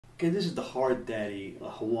Okay, this is the Hardaddy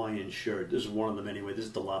Hawaiian shirt. This is one of them anyway. This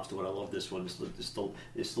is the Lobster one. I love this one. It's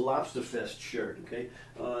the Lobster Fest shirt. Okay,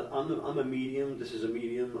 I'm a medium. This is a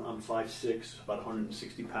medium. I'm 5'6", about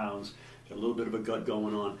 160 pounds. Got a little bit of a gut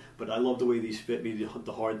going on, but I love the way these fit me.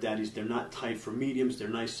 The Hardaddys. They're not tight for mediums. They're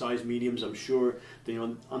nice size mediums. I'm sure. They,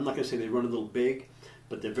 I'm not gonna say they run a little big,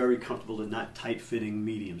 but they're very comfortable. They're not tight-fitting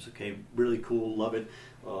mediums. Okay, really cool. Love it.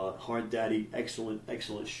 Hardaddy,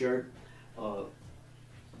 excellent shirt.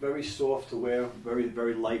 Very soft to wear,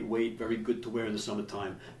 very lightweight, very good to wear in the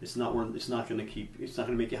summertime. It's not going to make you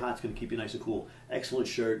hot. It's going to keep you nice and cool. Excellent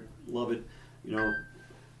shirt, love it. You know,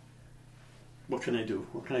 what can I do?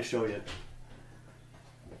 What can I show you?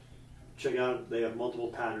 Check out. They have multiple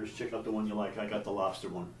patterns. Check out the one you like. I got the Lobster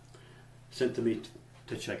one. Sent to me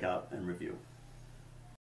to check out and review.